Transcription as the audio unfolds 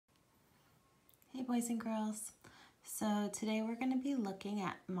Hey boys and girls. So today we're going to be looking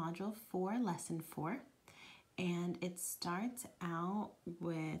at Module 4, Lesson 4, and it starts out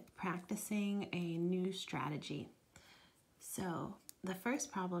with practicing a new strategy. So the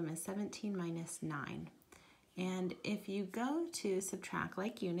first problem is 17 minus 9, and if you go to subtract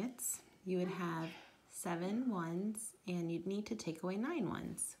like units, you would have 7 ones and you'd need to take away 9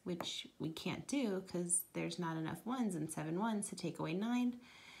 ones, which we can't do because there's not enough ones and 7 ones to take away 9.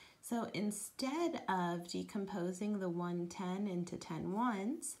 So instead of decomposing the 110 into 10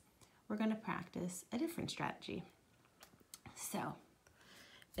 ones, we're going to practice a different strategy. So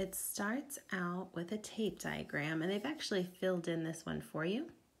it starts out with a tape diagram, and they've actually filled in this one for you.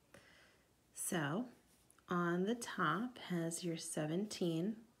 So on the top has your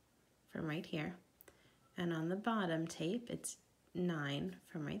 17 from right here, and on the bottom tape it's 9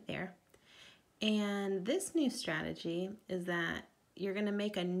 from right there. And this new strategy is that you're going to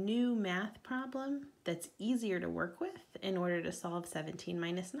make a new math problem that's easier to work with in order to solve 17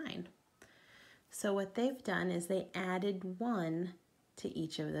 minus 9. So what they've done is they added 1 to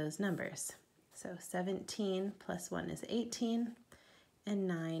each of those numbers. So 17 plus 1 is 18, and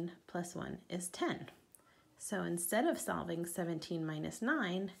 9 plus 1 is 10. So instead of solving 17 minus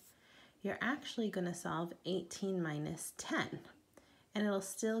 9, you're actually going to solve 18 minus 10, and it'll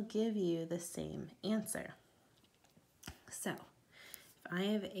still give you the same answer. So if I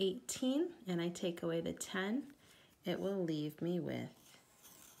have 18 and I take away the 10, it will leave me with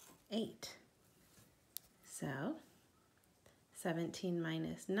 8. So 17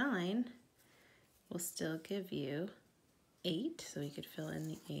 minus 9 will still give you 8, so we could fill in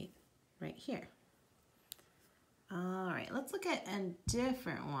the 8 right here. All right, let's look at a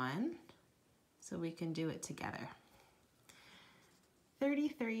different one so we can do it together.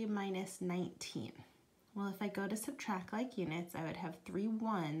 33 minus 19. Well, if I go to subtract like units, I would have 3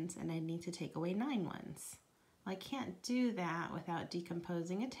 ones and I'd need to take away 9 ones. Well, I can't do that without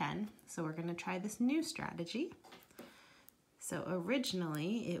decomposing a 10, so we're going to try this new strategy. So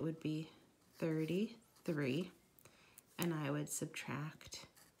originally it would be 33 and I would subtract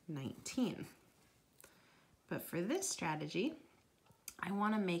 19. But for this strategy, I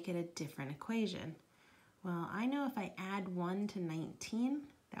want to make it a different equation. Well, I know if I add 1 to 19,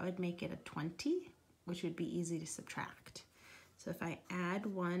 that would make it a 20, which would be easy to subtract. So if I add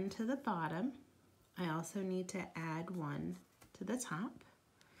 1 to the bottom, I also need to add 1 to the top.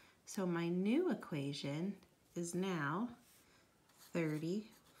 So my new equation is now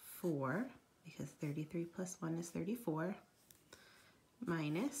 34, because 33 plus 1 is 34,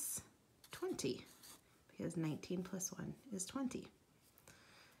 minus 20, because 19 plus 1 is 20.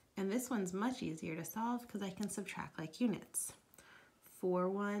 And this one's much easier to solve because I can subtract like units. 4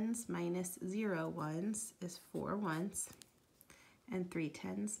 ones minus 0 ones is 4 ones, and 3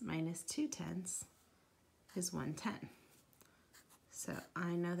 tens minus 2 tens is 1 10. So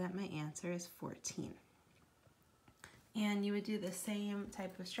I know that my answer is 14. And you would do the same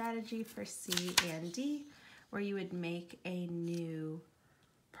type of strategy for C and D, where you would make a new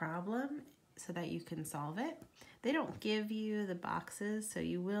problem so that you can solve it. They don't give you the boxes, so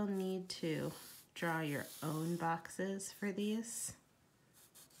you will need to draw your own boxes for these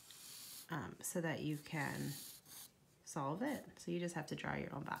so that you can solve it. So you just have to draw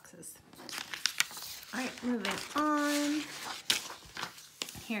your own boxes. All right, moving on.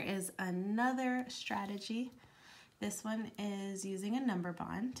 Here is another strategy. This one is using a number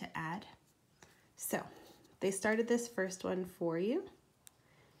bond to add. So they started this first one for you,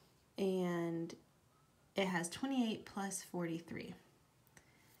 and it has 28 plus 43.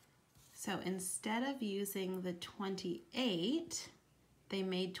 So instead of using the 28, they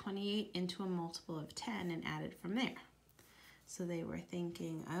made 28 into a multiple of 10 and added from there. So they were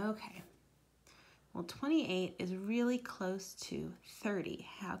thinking, okay, well, 28 is really close to 30.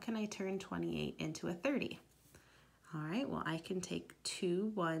 How can I turn 28 into a 30? All right, well, I can take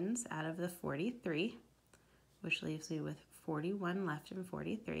 2 ones out of the 43, which leaves me with 41 left in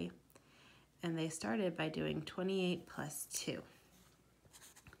 43. And they started by doing 28 plus 2.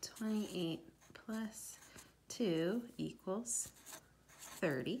 28 plus 2 equals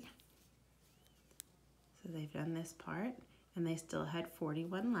 30. So they've done this part, and they still had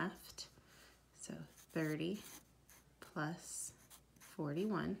 41 left. So 30 plus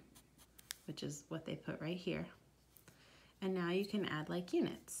 41, which is what they put right here. And now you can add like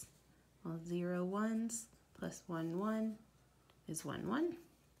units. Well, 0 ones plus 1 1 is 1 1.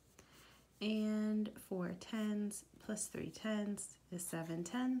 And 4 tens plus 3 tens is 7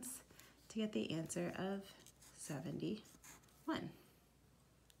 tens to get the answer of 71.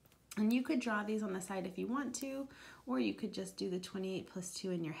 And you could draw these on the side if you want to, or you could just do the 28 plus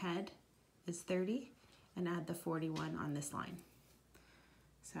 2 in your head is 30 and add the 41 on this line.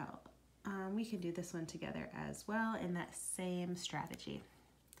 So we can do this one together as well in that same strategy.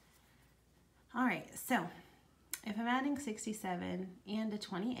 All right, so if I'm adding 67 and a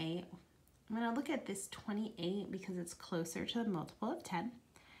 28, I'm going to look at this 28 because it's closer to the multiple of 10.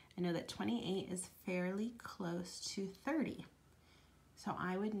 I know that 28 is fairly close to 30. So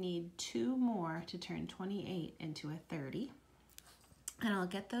I would need 2 more to turn 28 into a 30. And I'll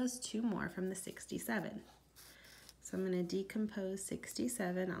get those 2 more from the 67. So I'm going to decompose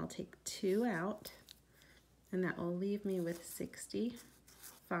 67. I'll take 2 out, and that will leave me with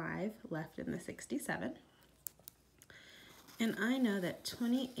 65 left in the 67. And I know that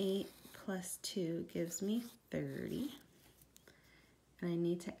 28 plus 2 gives me 30. And I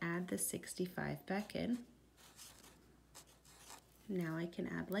need to add the 65 back in. Now I can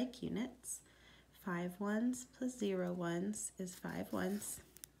add like units. 5 ones plus 0 ones is 5 ones.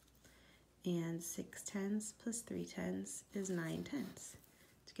 And 6 tens plus 3 tens is 9 tens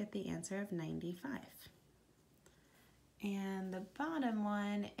to get the answer of 95. And the bottom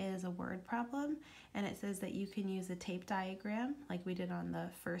one is a word problem, and it says that you can use a tape diagram like we did on the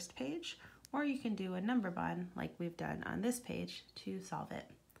first page, or you can do a number bond like we've done on this page to solve it.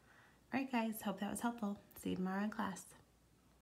 All right guys, hope that was helpful. See you tomorrow in class.